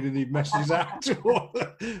banging the messages out to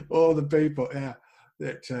all the people. Yeah,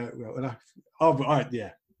 that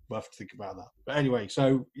yeah, we'll have to think about that. But anyway,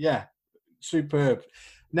 so yeah, superb.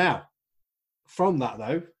 Now, from that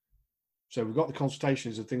though, so we've got the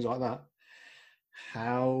consultations and things like that.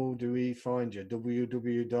 How do we find you?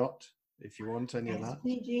 If you want any of that.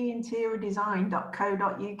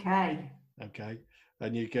 spginteriordesign.co.uk. Okay.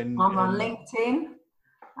 And you can... I'm on LinkedIn,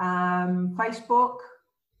 Facebook,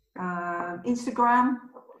 Instagram.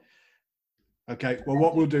 Okay. Well,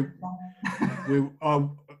 what we'll do, I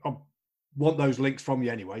want those links from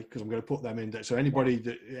you anyway, because I'm going to put them in there. So anybody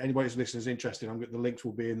who's listening is interested, the links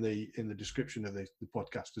will be in the description of the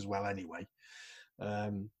podcast as well anyway.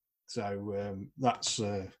 So that's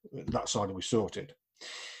that side of we sorted.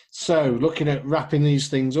 So looking at wrapping these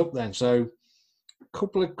things up then. So a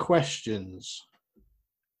couple of questions.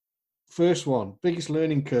 First one, biggest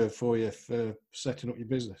learning curve for you for setting up your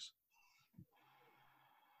business?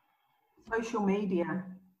 Social media,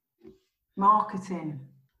 marketing.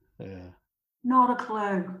 Yeah. Not a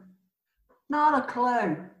clue. Not a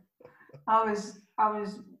clue. I was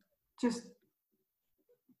just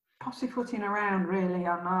pussyfooting around really.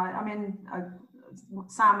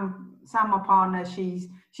 Sam, my partner, she's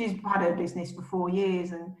had her business for 4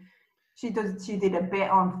 years, and she did a bit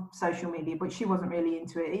on social media, but she wasn't really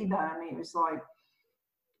into it either. And it was like,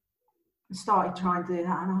 I started trying to do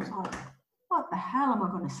that, and I was like, what the hell am I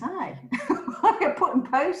going to say? I'm putting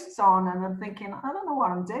posts on, and I'm thinking, I don't know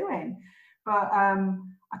what I'm doing. But I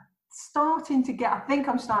think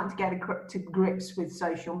I'm starting to get to grips with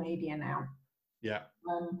social media now. Yeah.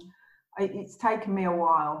 It's taken me a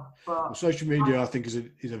while, but well, social media, I think, is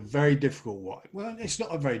a very difficult one. Well, it's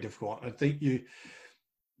not a very difficult one. I think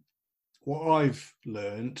what I've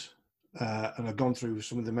learned, and I've gone through with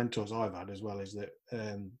some of the mentors I've had as well, is that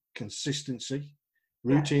consistency,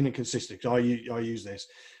 routine, and consistency. I use this.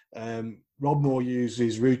 Rob Moore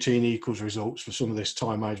uses routine equals results for some of this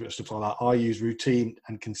time management stuff like that. I use routine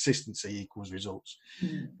and consistency equals results,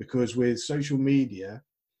 because with social media,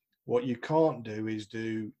 what you can't do is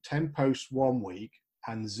do 10 posts 1 week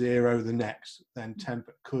and 0 the next, then 10,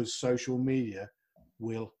 because social media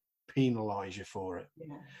will penalize you for it.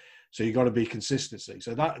 Yeah. So you've got to be consistency.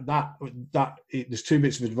 So there's 2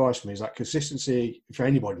 bits of advice for me, is that consistency for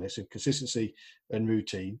anybody listening, consistency and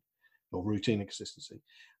routine, or routine and consistency.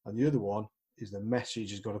 And the other one is the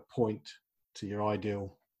message has got to point to your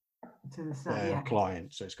ideal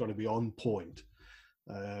client. So it's got to be on point.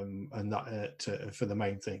 And that for the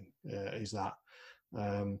main thing is that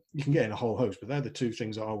you can get in a whole host, but they're the 2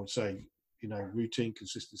 things that I would say, routine,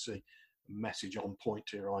 consistency, message on point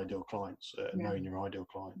to your ideal clients, knowing your ideal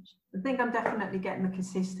clients. I think I'm definitely getting the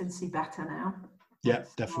consistency better now. Yeah,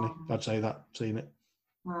 definitely. I'd say that, seen it.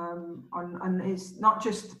 And it's not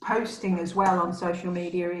just posting as well on social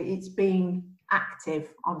media, it's being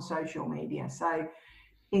active on social media. So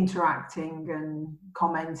interacting and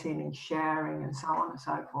commenting and sharing and so on and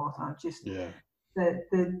so forth. I just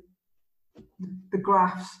the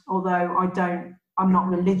graphs, although I'm not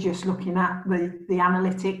religious looking at the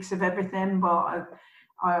analytics of everything, but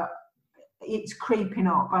it's creeping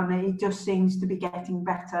up, and it just seems to be getting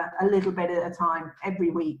better a little bit at a time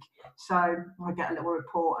every week. So I get a little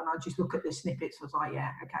report and I just look at the snippets. I was like,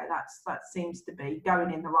 yeah, okay, that seems to be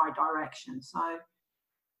going in the right direction. So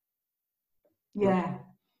yeah.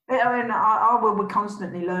 I mean, I will be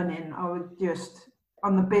constantly learning. I would just,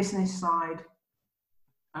 on the business side,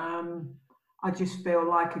 I just feel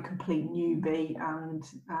like a complete newbie and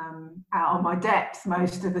out of my depth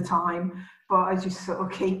most of the time. But I just sort of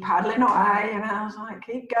keep paddling away, and I was like,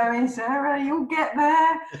 keep going, Sarah, you'll get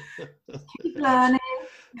there. Keep learning.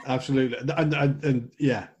 Absolutely. And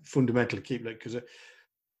yeah, fundamentally keep it, because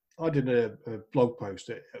I did a blog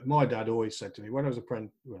post. My dad always said to me when I was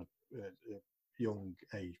young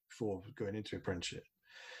age, before going into apprenticeship,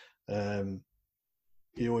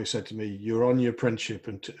 he always said to me, you're on your apprenticeship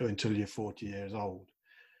until you're 40 years old.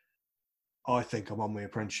 I think I'm on my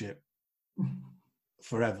apprenticeship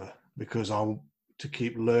forever, because I'll to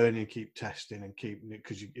keep learning, keep testing, and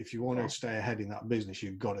because if you want to stay ahead in that business,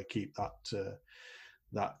 you've got to keep that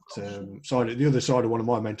side. The other side of one of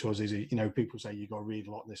my mentors is, people say you got to read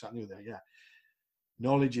a lot, this, that, and the other. Yeah,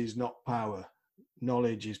 knowledge is not power.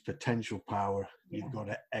 Knowledge is potential power. Yeah. You've got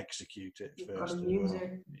to execute it You've first. got to use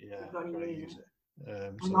it. Yeah, You've got to use it.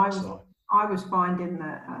 So I was finding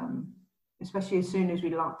that, especially as soon as we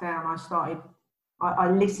locked down,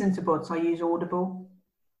 I listened to books. I use Audible.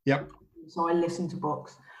 Yep. So I listened to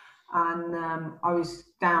books, and I was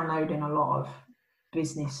downloading a lot of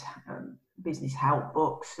business help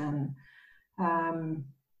books and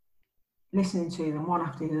listening to them one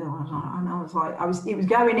after the other. It was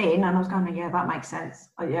going in, and I was going, yeah, that makes sense.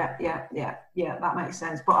 Oh, yeah, that makes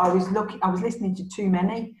sense. But I was listening to too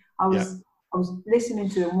many. I was listening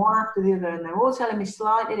to them one after the other, and they're all telling me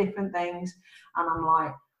slightly different things, and I'm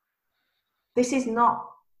like, this is not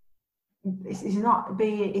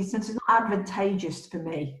advantageous for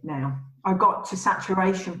me now. I got to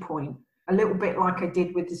saturation point, a little bit like I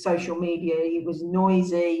did with the social media. It was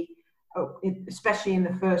noisy, especially in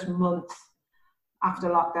the first month after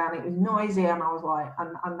lockdown. It was noisy, and I was like,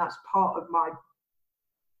 and that's part of my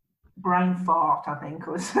brain fart, I think,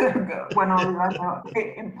 was when I was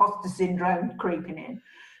imposter syndrome creeping in.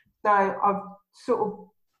 So I've sort of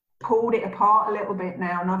pulled it apart a little bit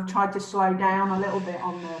now, and I've tried to slow down a little bit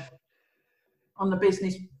on the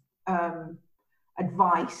business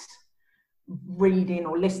advice reading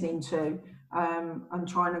or listening to, and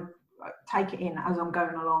trying to take it in as I'm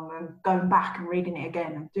going along, and going back and reading it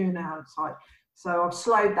again and doing it outside. So I've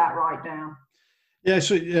slowed that right down. Yeah,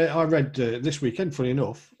 so I read this weekend, funny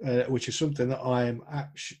enough, which is something that I am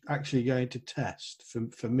actually going to test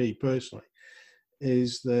for me personally,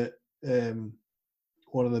 is that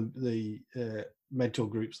one of the mentor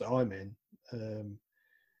groups that I'm in,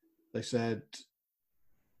 they said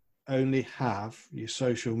only have your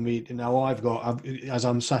social media. Now as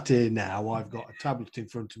I'm sat here now, I've got a tablet in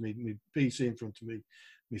front of me, my PC in front of me,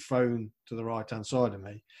 my phone to the right hand side of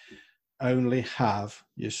me. Only have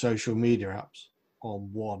your social media apps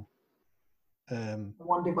on one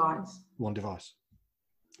device. One device.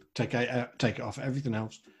 Take it off everything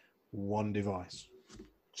else. One device.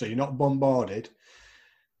 So you're not bombarded.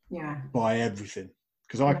 Yeah. By everything.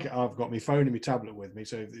 Because I've got my phone and my tablet with me,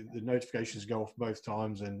 so the notifications go off both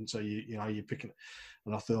times, and so you're picking.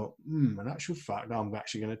 And I thought, in actual fact, I'm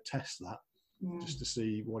actually going to test that just to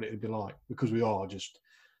see what it would be like, because we are just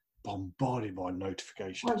bombarded by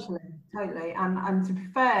notifications. Totally. And to be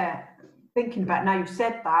fair, thinking about, now you've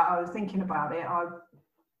said that, I was thinking about it.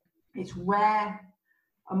 It's rare.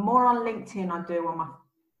 I'm more on LinkedIn I do on my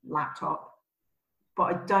laptop, but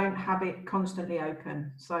I don't have it constantly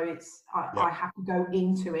open. So I have to go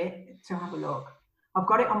into it to have a look. I've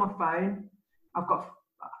got it on my phone.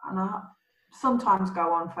 And I sometimes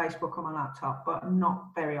go on Facebook on my laptop, but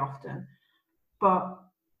not very often. But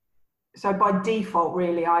so by default,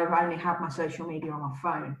 really, I only have my social media on my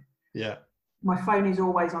phone. Yeah. My phone is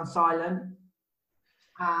always on silent.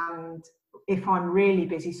 And if I'm really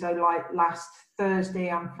busy, so like last Thursday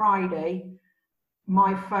and Friday,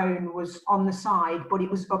 my phone was on the side, but it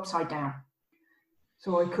was upside down.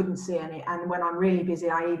 So I couldn't see any. And when I'm really busy,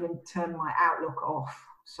 I even turn my Outlook off.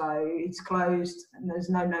 So it's closed and there's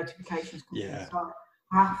no notifications. Yeah. So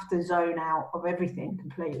I have to zone out of everything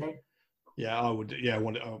completely. Yeah, I would. Yeah,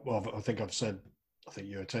 I think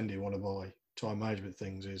you attended one of my time management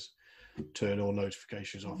things is turn all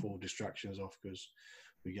notifications off, all distractions off, because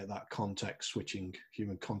we get that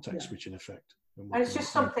human context switching effect. And it's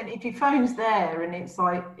just something, if your phone's there and it's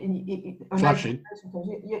like flashing,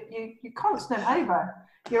 you're constant over.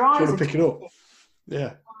 Your eyes trying to pick it up.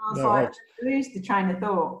 Yeah. I lose the train of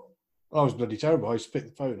thought. I was bloody terrible. I used to pick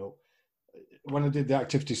the phone up. When I did the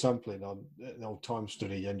activity sampling, on an old time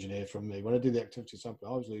study engineer from me, when I did the activity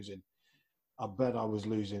sampling, I bet I was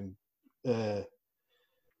losing,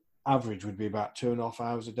 average would be about 2.5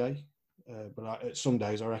 hours a day. But some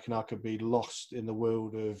days I reckon I could be lost in the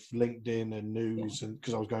world of LinkedIn and news, and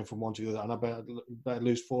because I was going from one to the other, and I better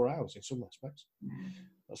lose 4 hours in some aspects.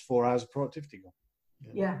 That's 4 hours of productivity gone.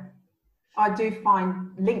 Yeah. I do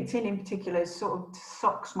find LinkedIn in particular sort of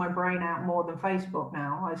sucks my brain out more than Facebook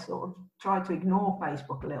now. I sort of try to ignore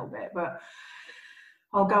Facebook a little bit, but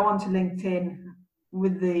I'll go onto LinkedIn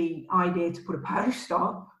with the idea to put a post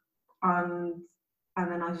up, and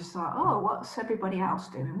then I just thought, oh, what's everybody else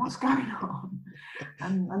doing? What's going on?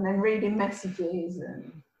 And then reading messages.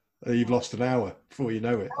 And you've lost an hour before you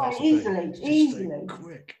know it. Oh, easily.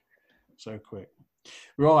 So quick.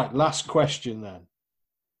 Right, last question then.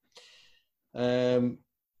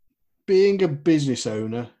 Being a business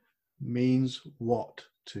owner means what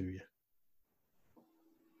to you?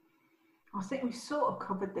 I think we've sort of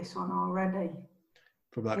covered this one already.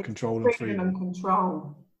 From that control and freedom. And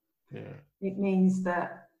control. Yeah. It means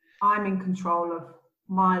that I'm in control of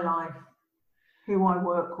my life. who I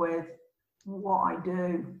work with, what I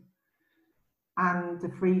do, and the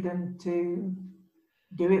freedom to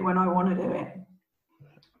do it when I want to do it.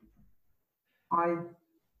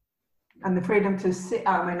 And the freedom to sit,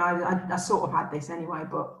 I mean, I sort of had this anyway,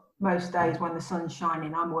 but most days when the sun's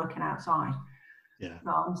shining, I'm working outside. Yeah.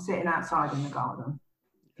 So I'm sitting outside in the garden.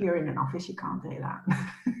 If you're in an office, you can't do that.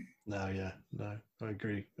 No, I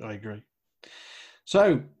agree.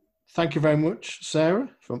 So, thank you very much, Sarah,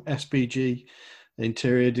 from SBG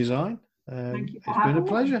Interior Design. Thank you for it's been a having me.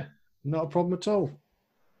 pleasure. Not a problem at all.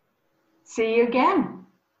 See you again.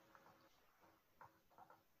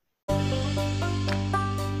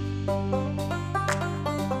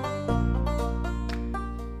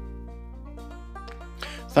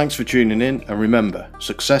 Thanks for tuning in, and remember,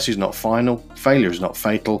 success is not final, failure is not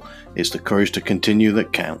fatal, it's the courage to continue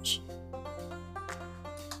that counts.